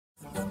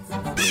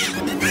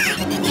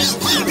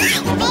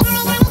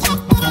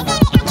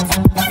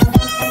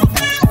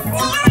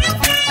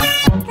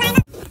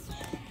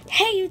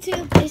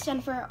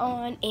are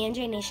on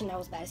ANJ Nation. That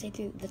was bad. I say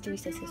the Three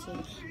Sisters.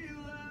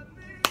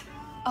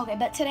 Okay,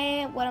 but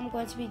today what I'm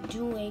going to be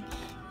doing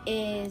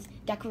is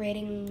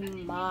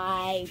decorating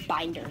my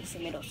binders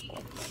in middle school.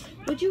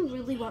 Would you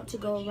really want to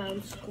go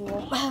around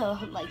school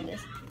like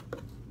this?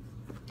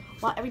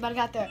 Well, everybody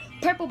got their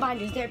purple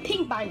binders, their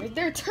pink binders,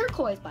 their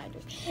turquoise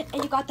binders,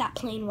 and you got that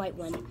plain white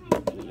one.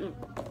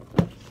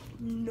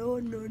 No,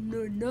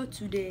 not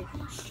today.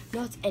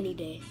 Not any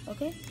day,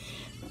 okay?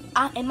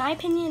 In my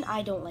opinion,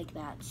 I don't like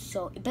that.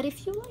 So, but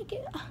if you like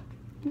it,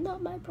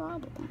 not my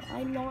problem.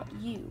 I'm not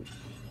you.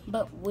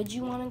 But would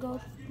you want to go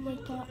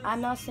like that?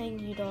 I'm not saying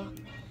you don't,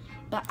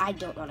 but I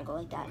don't want to go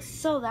like that.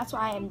 So that's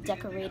why I'm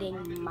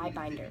decorating my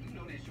binder.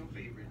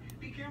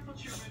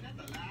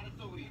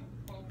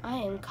 I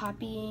am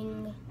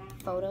copying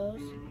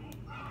photos.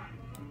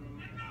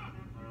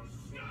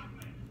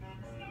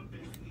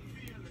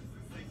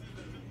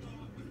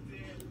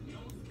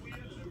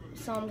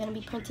 So I'm gonna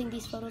be printing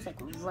these photos like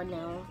right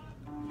now.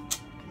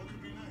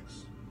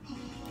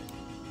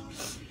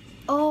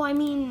 Oh, I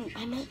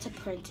meant to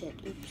print it.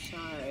 Oops,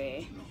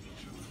 sorry.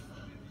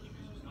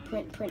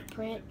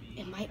 Print.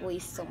 It might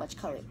waste so much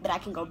color, but I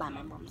can go buy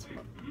my mom some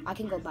more. I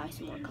can go buy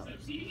some more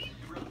colors.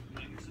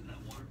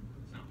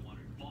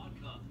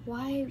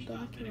 Why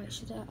black and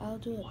white? I'll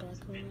do it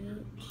black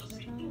and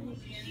white.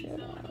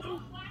 Should I?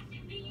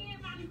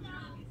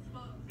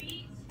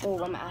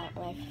 Oh, I'm at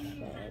my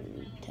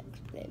friend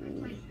texted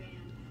me.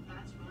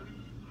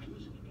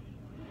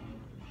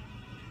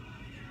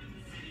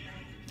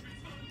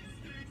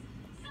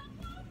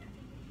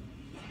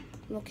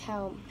 Look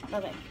how,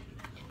 okay.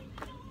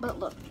 But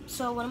look,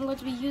 so what I'm going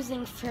to be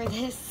using for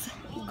this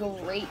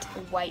great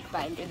white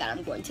binder that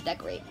I'm going to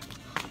decorate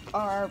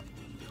are,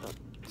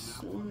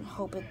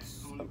 hope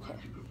it's okay.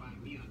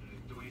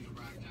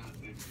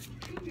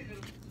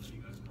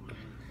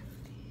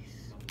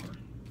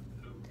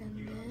 Then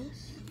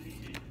this,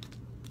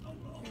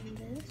 and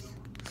this.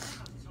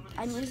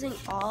 I'm using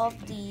all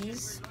of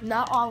these,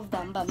 not all of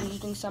them, but I'm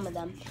using some of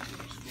them.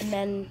 And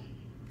then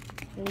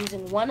I'm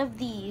using one of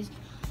these.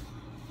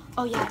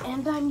 Oh yeah,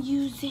 and I'm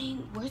using,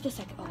 where's the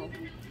second? Oh.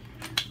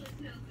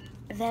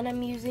 Then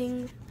I'm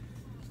using,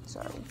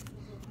 sorry.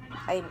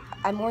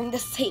 I'm wearing the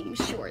same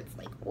shorts,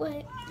 like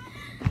what?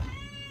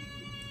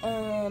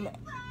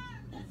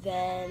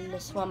 Then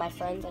this is one of my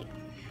friends, like,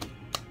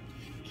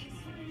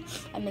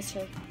 I miss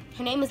her.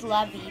 Her name is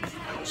Lovey.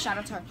 Shout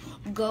out to her.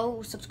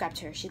 Go subscribe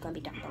to her. She's gonna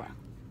be down below.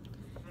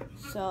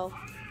 So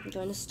I'm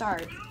going to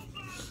start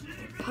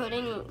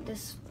putting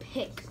this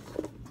pick,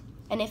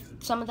 and if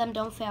some of them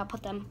don't fit, I'll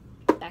put them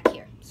back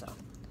here. So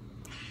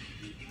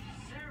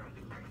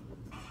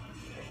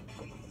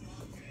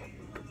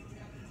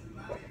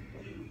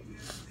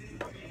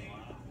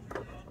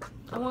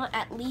I want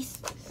at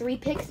least 3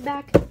 picks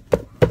back.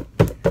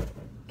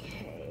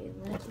 Okay,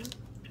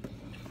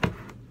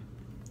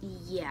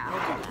 yeah,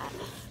 I'll do that.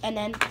 And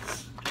then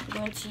I'm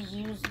going to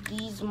use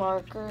these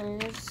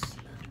markers.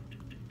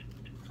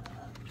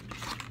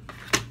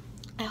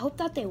 I hope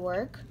that they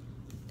work,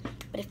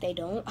 but if they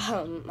don't,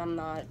 I'm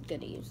not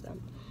gonna use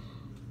them.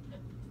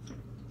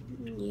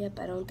 Yep,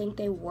 I don't think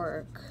they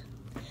work.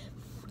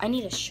 I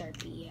need a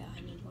Sharpie, yeah,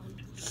 I need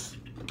one.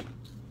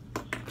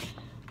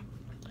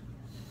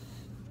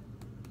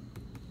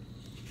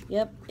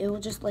 Yep, it will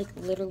just like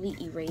literally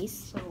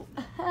erase, so.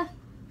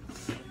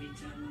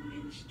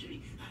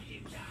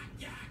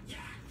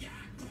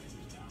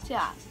 So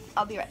yeah,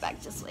 I'll be right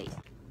back, just wait.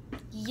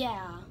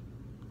 Yeah,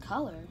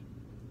 color,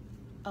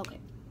 okay.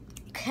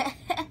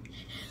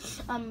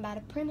 I'm about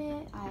to print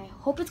it. I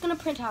hope it's gonna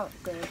print out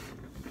good.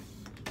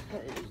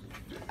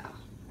 Yeah.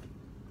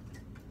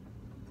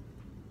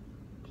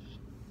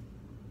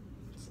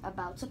 It's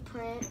about to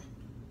print.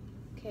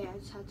 Okay, I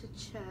just have to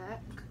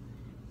check.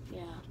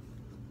 Yeah.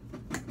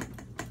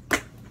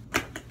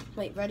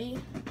 Wait, ready?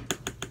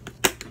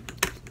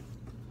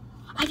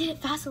 I did it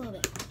fast a little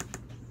bit.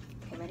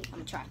 Okay, ready? I'm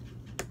gonna try.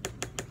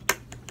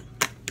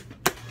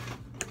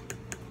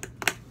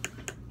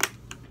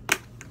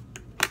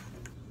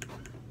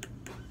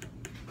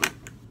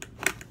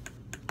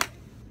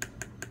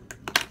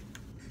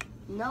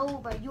 No,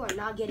 but you are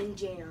not getting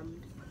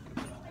jammed.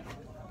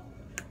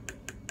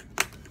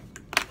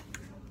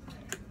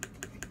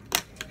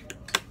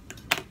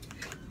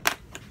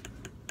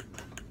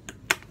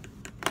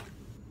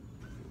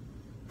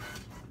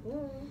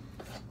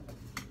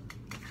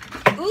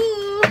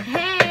 Ooh,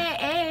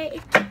 hey.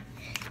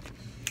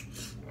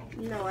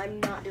 No, I'm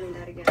not doing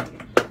that again.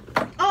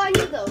 Oh, I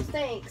need those,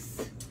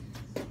 thanks.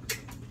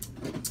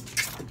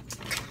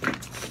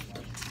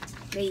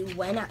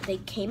 They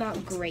came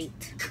out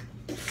great.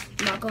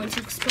 I'm not going to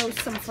expose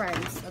some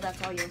friends, so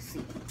that's all you'll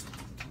see.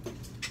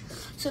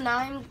 So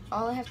now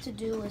all I have to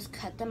do is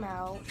cut them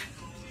out.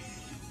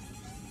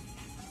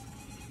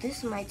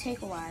 This might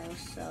take a while,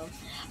 so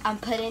I'm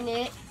putting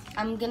it.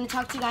 I'm gonna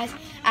talk to you guys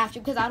after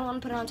because I don't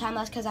want to put it on time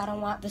lapse because I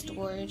don't want the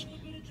storage.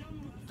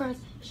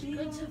 First,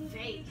 good to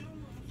vape.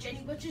 Jenny,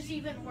 which is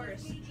even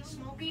worse,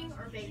 smoking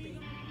or vaping?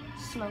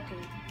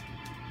 Smoking.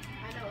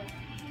 I know.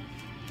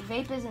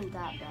 Vape isn't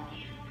that bad.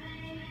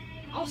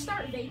 I'll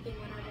start vaping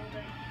when I'm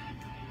older.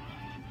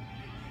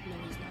 No,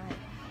 he's not.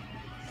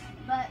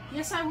 But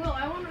yes, I will.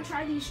 I want to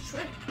try these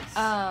tricks.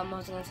 I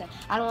was gonna say,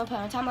 I don't want to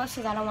put on time lapse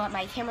because I don't want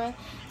my camera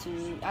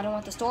to, I don't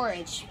want the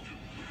storage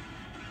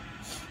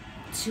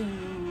to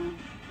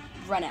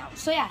run out.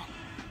 So yeah.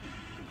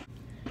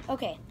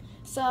 Okay,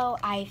 so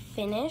I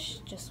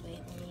finished, just wait,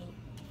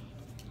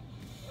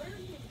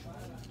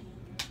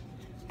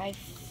 I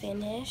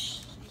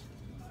finished.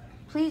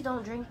 Please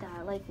don't drink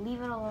that, like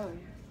leave it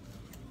alone.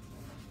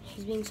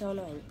 He's being so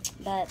annoying.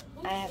 But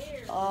I have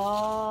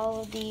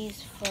all of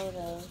these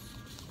photos.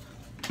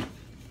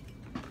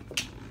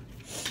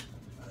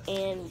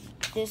 And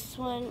this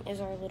one is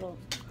our little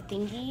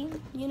thingy,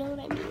 you know what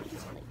I mean?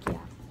 Like,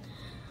 yeah.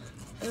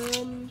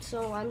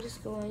 So I'm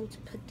just going to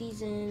put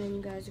these in, and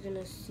you guys are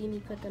gonna see me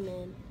put them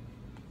in.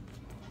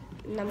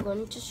 And I'm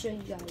going to show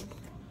you guys.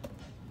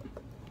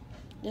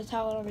 That's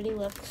how it already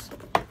looks.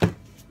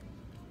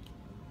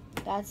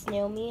 That's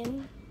Naomi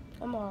and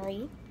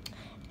Amari.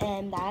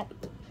 And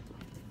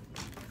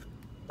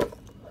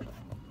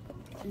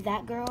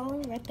that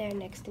girl right there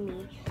next to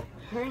me,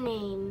 her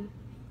name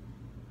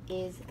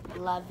is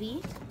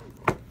Lovey.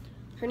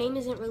 Her name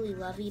isn't really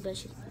Lovey, but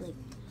she's like,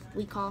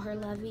 we call her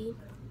Lovey.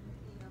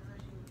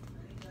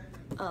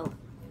 Oh,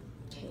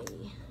 okay.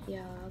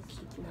 Yeah, I'll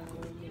keep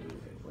Naomi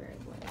where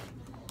it went.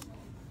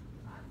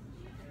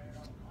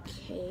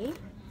 Okay.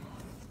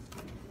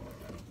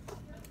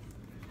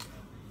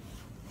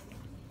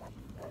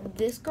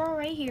 This girl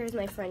right here is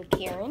my friend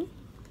Karen.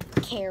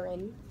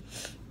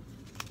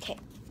 Okay.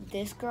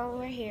 This girl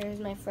right here is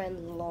my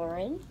friend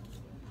Lauren.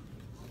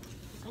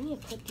 I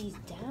need to put these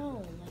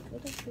down. Like,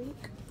 what the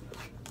freak?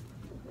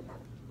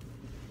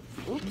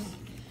 Oops.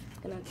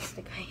 I'm gonna have to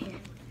stick my hand.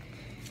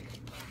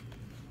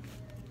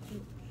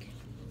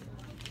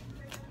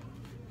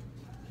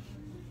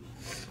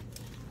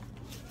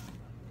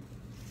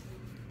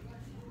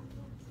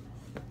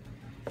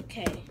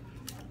 Okay.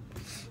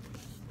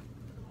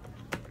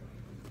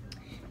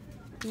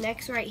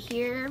 Next right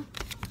here,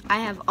 I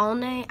have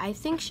Alnay. I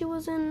think she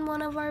was in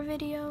one of our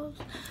videos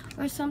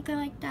or something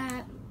like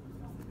that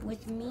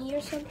with me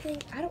or something.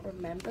 I don't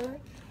remember.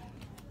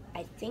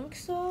 I think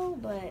so,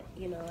 but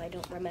you know, I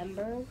don't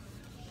remember.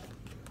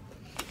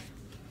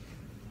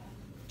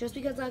 Just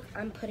because like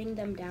I'm putting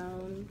them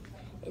down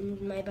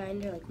in my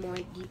binder, like more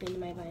deep into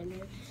my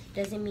binder,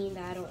 doesn't mean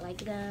that I don't like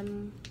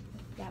them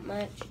that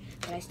much,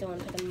 but I still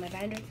want to put them in my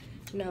binder.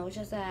 No, it's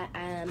just that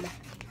I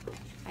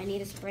need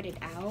to spread it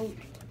out.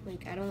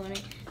 Like, I don't want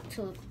it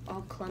to look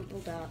all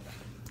clumpled up.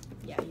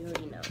 Yeah, you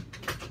already know.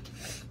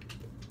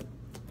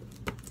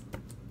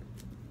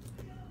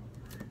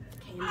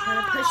 Okay, I'm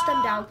trying to push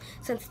them down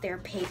since they're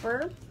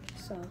paper.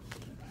 So,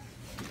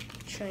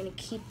 trying to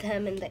keep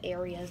them in the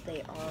areas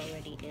they are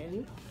already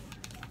in.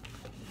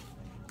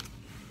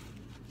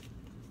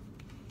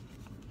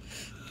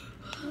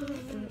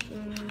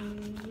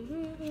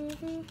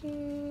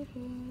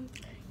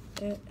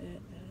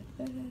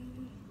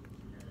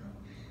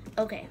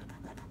 Okay.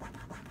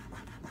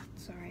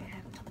 Sorry, I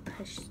have to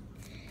push.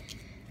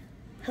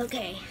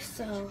 Okay,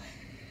 so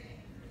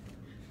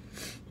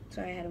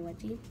sorry I had a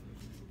wetty.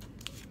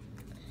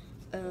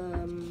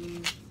 Let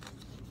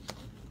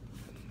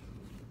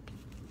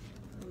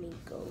me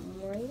go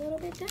more a little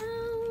bit down.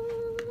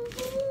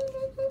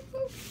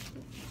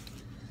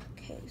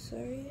 Okay,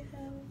 sorry I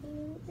have a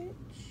little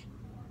itch.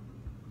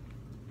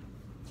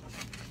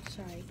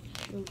 Sorry,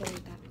 I'm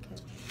going back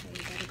because I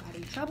got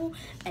in trouble,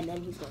 and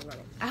then he's going to run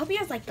it. I hope he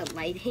has like the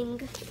lighting,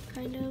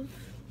 kind of.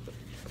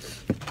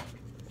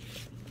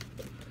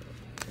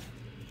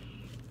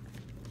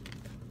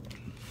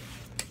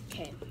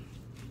 Okay,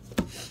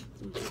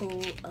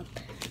 pull up,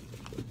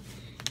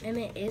 and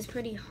it is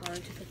pretty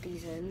hard to put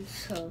these in.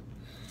 So,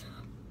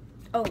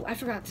 oh, I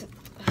forgot.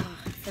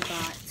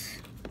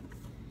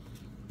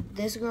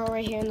 This girl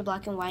right here in the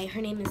black and white,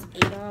 her name is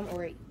Edom.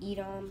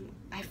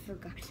 I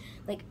forgot.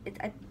 Like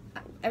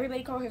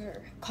everybody calls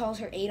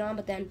her Edom,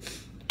 but then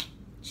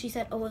she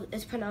said, "Oh,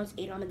 it's pronounced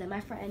Edom," and then my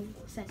friend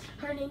said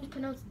her name's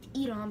pronounced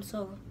Edom,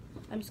 so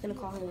I'm just gonna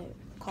call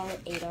her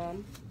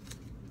Edom.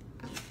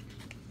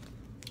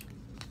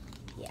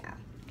 Yeah.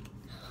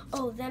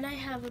 Oh, then I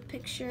have a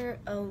picture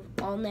of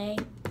Alnay,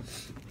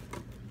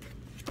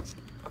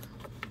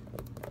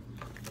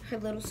 her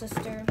little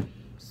sister.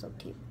 So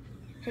cute.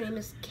 Her name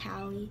is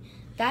Callie.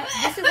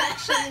 This is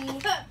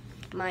actually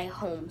my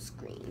home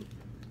screen.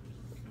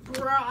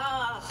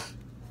 Bruh.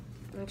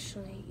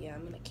 Actually, yeah,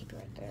 I'm gonna keep it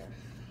right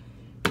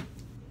there.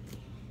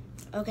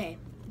 Okay,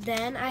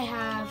 then I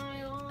have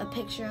a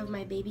picture of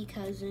my baby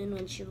cousin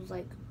when she was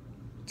like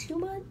 2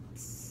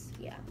 months.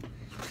 Yeah.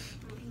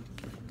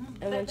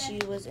 And when she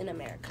was in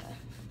America.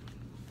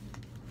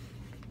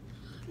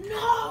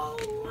 No!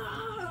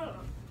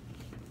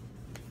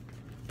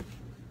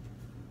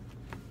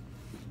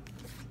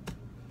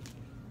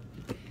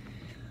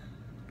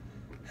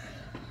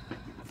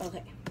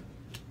 Okay.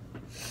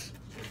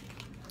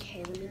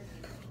 Okay, let me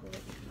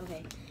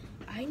okay.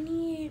 I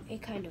need a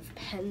kind of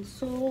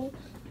pencil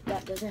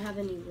that doesn't have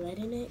any lead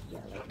in it. Yeah,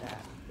 like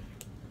that.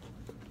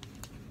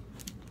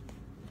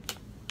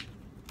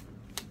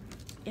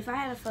 if I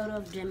had a photo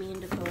of Jimmy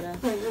and Dakota,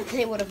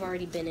 they would have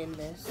already been in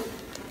this.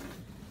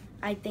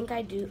 I think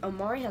I do.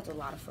 Amari has a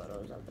lot of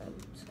photos of them.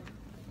 So.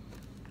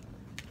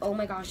 Oh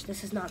my gosh,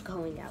 this is not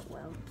going out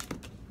well.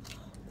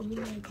 Oh my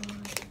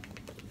god.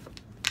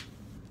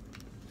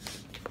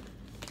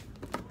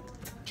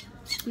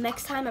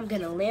 Next time I'm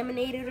gonna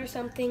laminate it or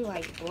something,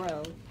 like,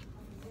 bro.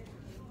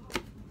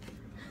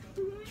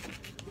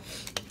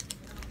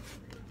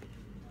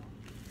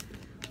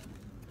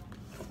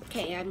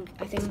 Okay, I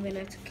think I'm gonna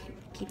have to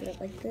keep it up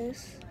like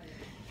this.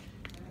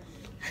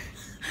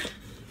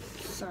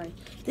 Sorry.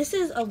 This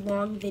is a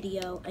long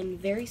video. I'm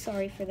very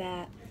sorry for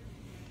that.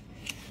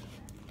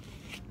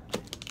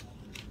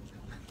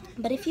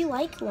 But if you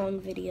like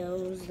long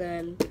videos,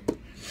 then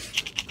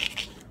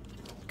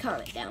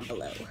comment down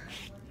below.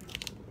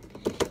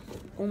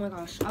 Oh my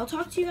gosh. I'll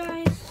talk to you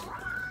guys.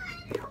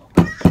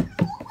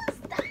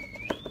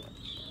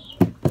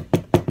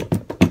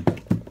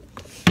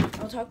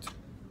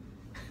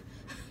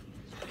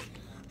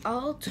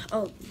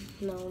 Oh,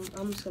 no,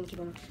 I'm just gonna keep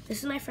on. This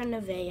is my friend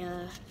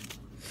Nevaeh.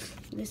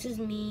 This is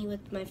me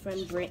with my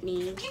friend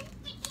Brittany.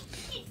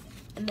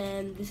 And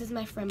then this is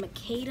my friend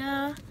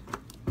Makeda.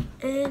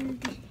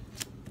 And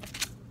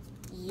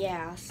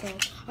yeah, so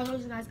I'll talk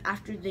to you guys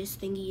after this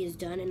thingy is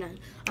done. And I'm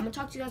gonna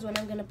talk to you guys when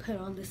I'm gonna put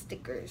on the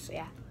stickers. So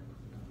yeah.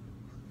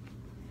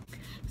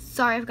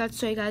 Sorry, I forgot to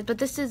show you guys, but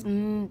this is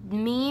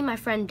me, my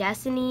friend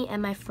Destiny,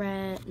 and my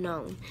friend,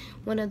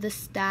 one of the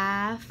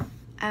staff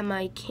at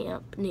my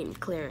camp named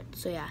Clarence.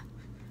 So yeah.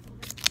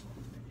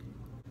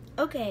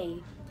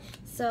 Okay,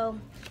 so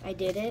I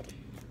did it.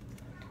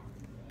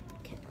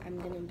 Okay, I'm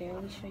gonna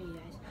barely show you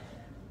guys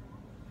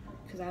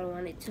because I don't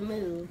want it to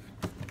move.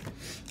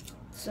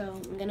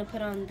 So I'm gonna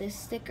put on this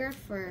sticker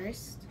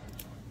first.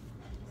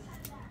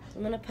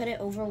 I'm gonna put it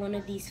over one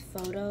of these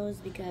photos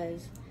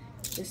because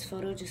this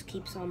photo just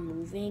keeps on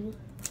moving.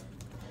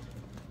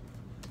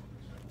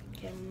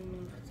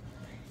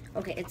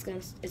 Okay,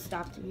 it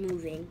stopped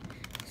moving.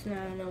 So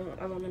now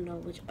I want to know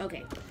which.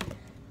 Okay,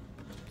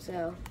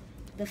 so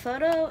the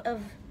photo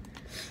of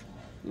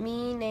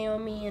me,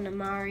 Naomi, and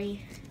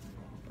Amari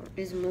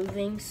is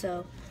moving.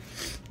 So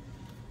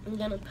I'm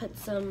gonna put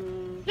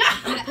some.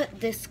 I'm gonna put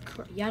this.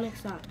 Yannick,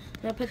 stop.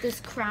 I'm gonna put this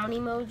crown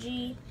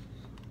emoji.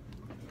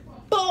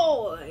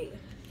 Boy,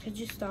 could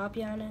you stop,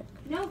 Yannick?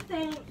 No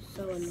thanks.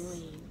 So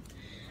annoying.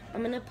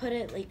 I'm gonna put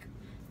it like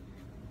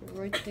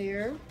right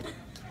there.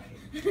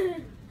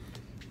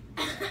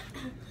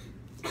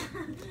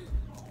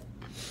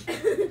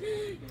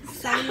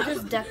 So I'm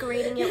just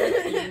decorating it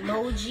with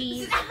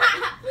emojis.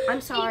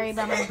 I'm sorry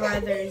about my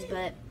brothers,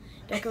 but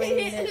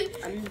decorating it.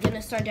 I'm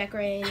gonna start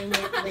decorating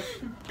it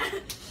with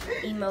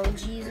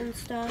emojis and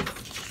stuff.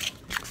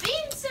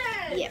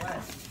 Vincent!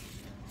 Yeah.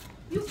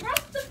 You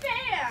broke the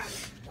fan!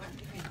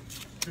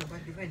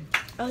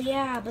 Oh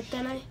yeah, but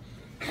then I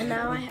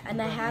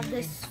have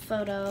this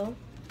photo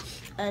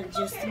of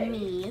just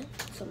me,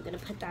 so I'm gonna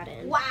put that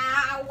in.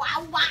 Wow,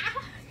 wow,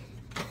 wow.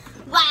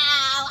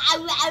 Wow,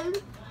 wow.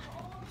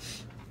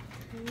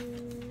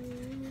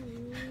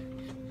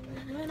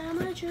 When I'm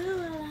with you,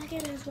 I like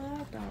it as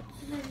well.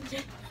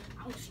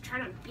 I was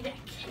trying to beat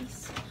that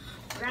case.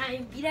 When I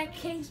didn't beat that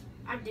case,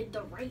 I did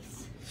the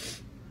race.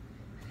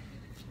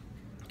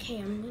 Okay,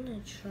 I'm gonna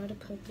try to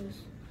put this.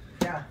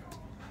 Yeah.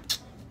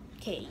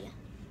 Okay.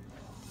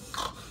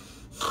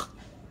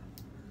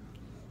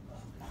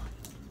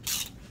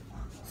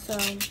 So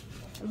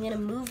I'm gonna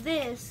move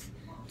this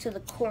to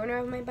the corner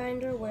of my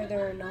binder where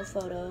there are no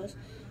photos.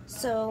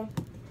 So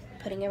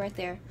putting it right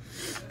there.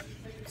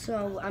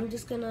 So I'm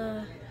just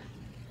gonna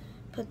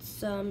put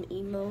some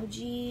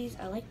emojis.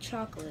 I like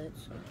chocolate,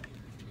 so I'm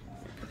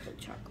gonna put the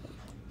chocolate.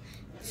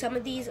 Some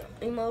of these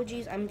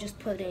emojis I'm just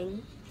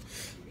putting,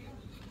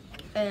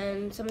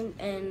 and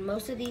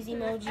most of these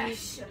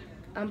emojis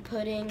I'm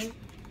putting.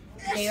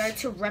 They are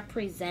to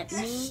represent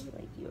me,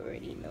 like you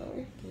already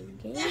know.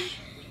 Okay.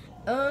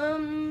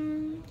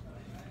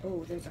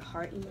 Oh, there's a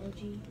heart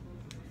emoji.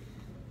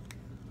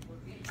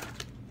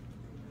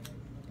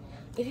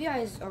 If you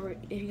guys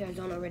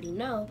don't already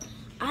know,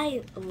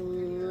 I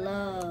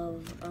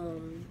love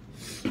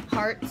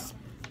hearts.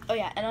 Oh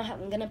yeah, and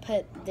I'm gonna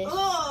put this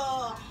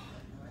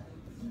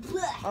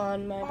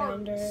on my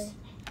binder.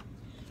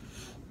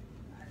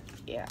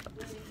 Yeah,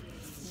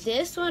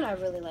 this one I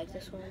really like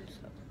this one.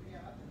 So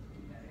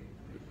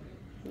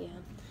yeah,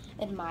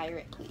 admire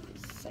it,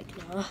 please. Like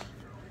no.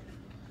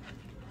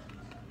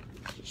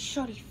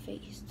 Shorty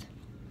faced.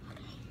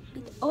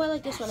 Oh, I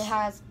like this one. It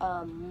has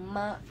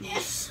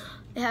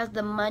it has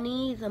the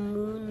money, the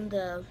moon,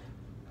 the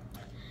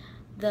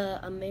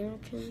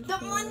American The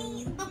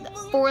money, the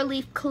moon.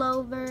 4-leaf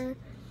clover,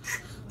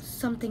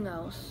 something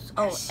else.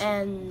 Oh,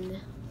 and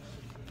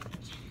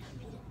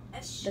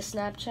the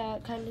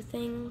Snapchat kind of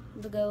thing,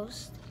 the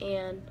ghost,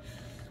 and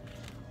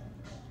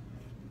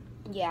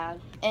yeah,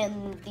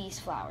 and these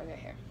flowers right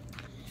here.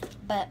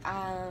 But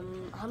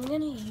I'm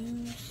gonna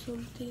use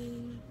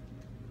something.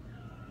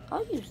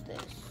 I'll use this.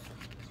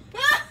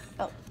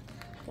 Oh,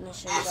 I'm gonna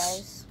show you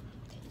guys.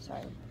 Okay,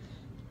 sorry.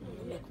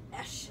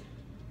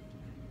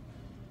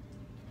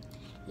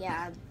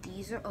 yeah,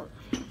 these are.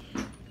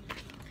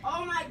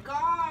 Oh my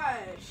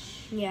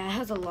gosh. Yeah, it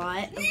has a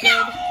lot of good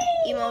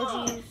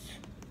emojis.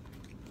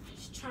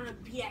 Just trying to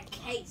beat that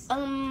case. I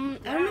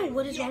don't know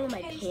what is wrong with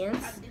my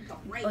pants.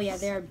 Oh yeah,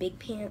 they are big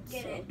pants,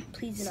 Get so it.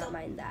 please do not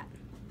mind that.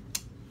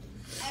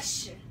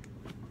 Usher.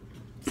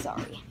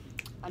 Sorry.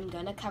 I'm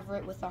gonna cover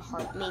it with a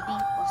heart maybe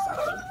or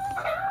something.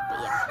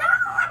 But yeah.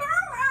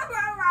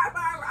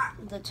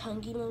 The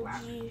tongue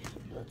emoji.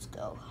 Let's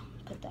go.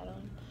 Put that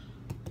on.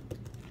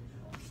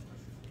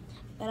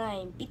 But I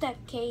ain't beat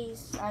that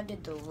case. I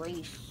did the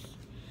race.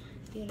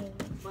 You know.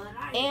 But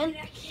I And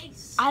beat that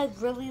case. I'm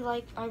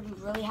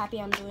really happy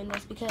I'm doing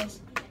this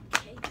because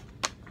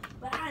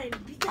But I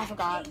didn't beat that I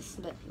forgot, case.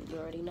 but you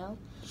already know.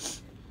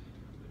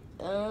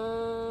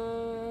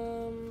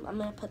 I'm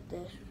gonna put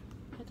this.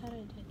 I thought I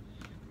did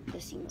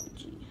this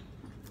emoji.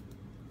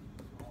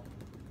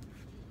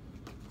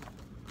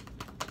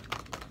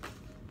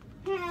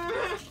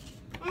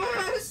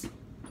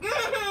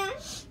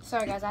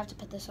 Sorry guys, I have to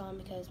put this on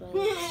because my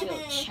lips feel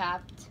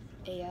chapped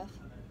AF.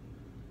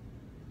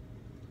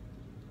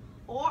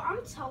 Or I'm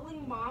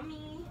telling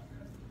mommy.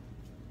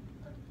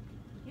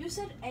 You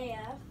said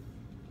AF.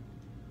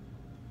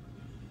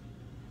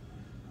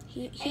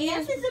 He AF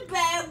hears, is a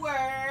bad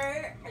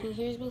word. he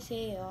hears me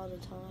say it all the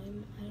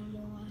time. I don't know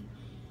why.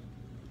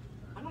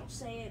 I don't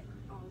say it.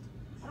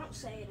 I don't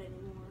say it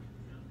anymore.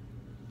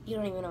 You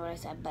don't even know what I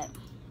said, but it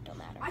don't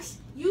matter.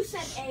 You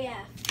said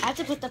AF. I have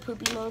to put the poop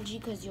emoji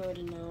because you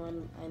already know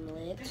I'm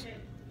lit.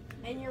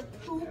 And your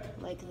poop,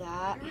 Like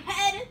that. your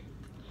head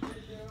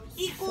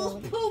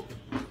equals poop.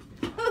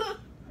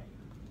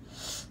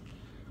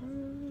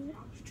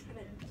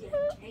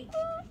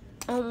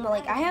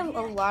 Like I have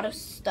a lot of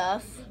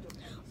stuff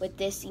with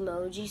this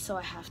emoji, so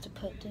I have to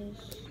put this.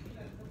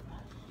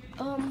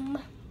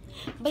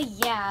 But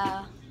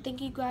yeah,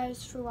 thank you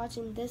guys for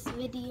watching this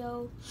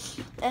video.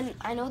 And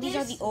I know these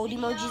are the old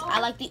emojis. I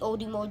like the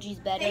old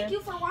emojis better. Thank you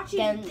for watching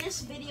Then-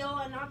 this video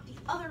and not the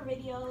other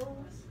videos.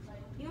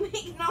 You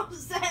make no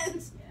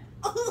sense.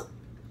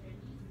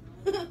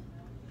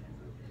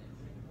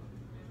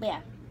 But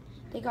yeah,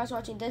 thank you guys for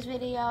watching this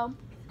video.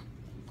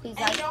 Please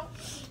like.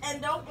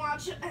 And don't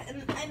watch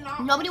and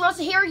not. Nobody wants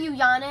to hear you,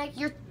 Yannick.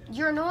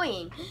 You're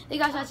annoying. Thank you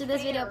guys for watching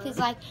this video. Please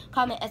like,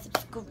 comment, and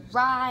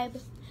subscribe.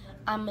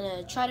 I'm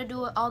gonna try to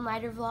do an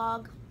all-nighter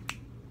vlog.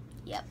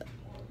 Yep.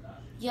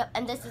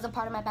 And this is a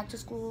part of my back to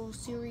school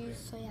series.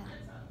 So yeah.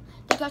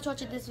 Thank you guys for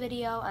watching this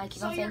video. I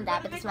keep on saying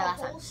that, but this is my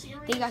last time.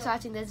 Thank you guys for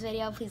watching this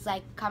video. Please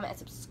like, comment,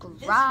 and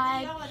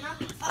subscribe.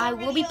 I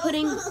will be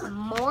putting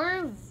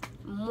more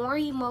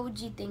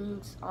emoji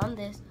things on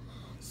this.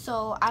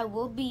 So I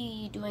will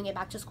be doing a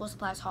back to school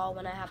supplies haul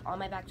when I have all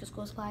my back to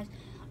school supplies.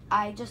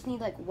 I just need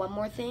like one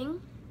more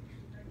thing.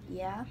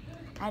 Yeah,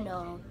 I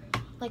know.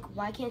 Like,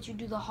 why can't you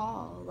do the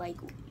haul? Like,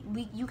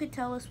 you could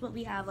tell us what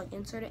we have, like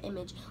insert an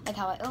image, like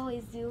how I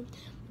always do.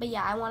 But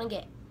yeah, I want to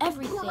get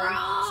everything. So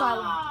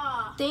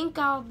I think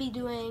I'll be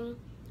doing,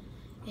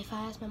 if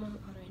I ask my mom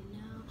right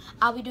now,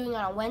 I'll be doing it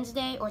on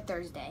Wednesday or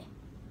Thursday.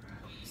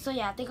 So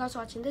yeah, thank you guys for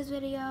watching this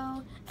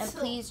video, and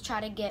please try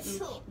to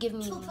give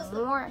me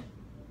more.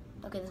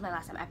 Okay, this is my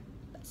last time. I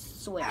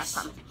swear, I promise.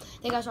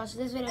 Thank you guys for watching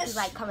this video. Please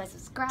like, comment,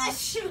 subscribe,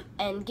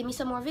 and give me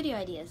some more video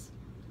ideas.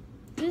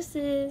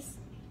 Deuces.